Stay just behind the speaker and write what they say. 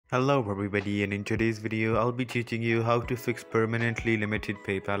Hello everybody, and in today's video I'll be teaching you how to fix permanently limited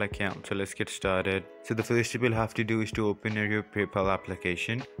PayPal account. So let's get started. So the first step you'll have to do is to open your PayPal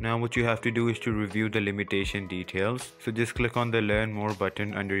application. Now what you have to do is to review the limitation details. So just click on the learn more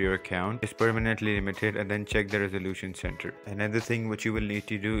button under your account. It's permanently limited, and then check the resolution center. Another thing what you will need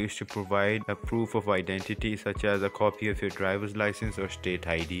to do is to provide a proof of identity such as a copy of your driver's license or state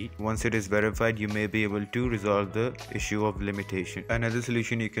ID. Once it is verified, you may be able to resolve the issue of limitation. Another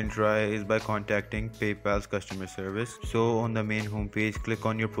solution you can try is by contacting PayPal's customer service. So on the main homepage, click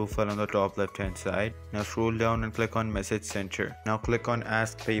on your profile on the top left hand side. Now scroll down and click on message center. Now click on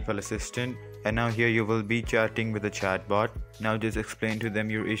ask PayPal assistant, and now here you will be chatting with the chatbot. Now just explain to them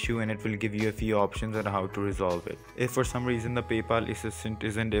your issue and it will give you a few options on how to resolve it. If for some reason the PayPal assistant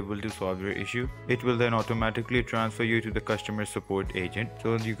isn't able to solve your issue, it will then automatically transfer you to the customer support agent,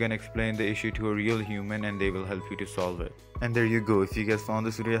 so you can explain the issue to a real human and they will help you to solve it. And there you go. If you guys found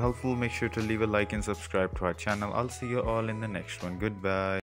this video helpful, make sure to leave a like and subscribe to our channel. I'll see you all in the next one. Goodbye.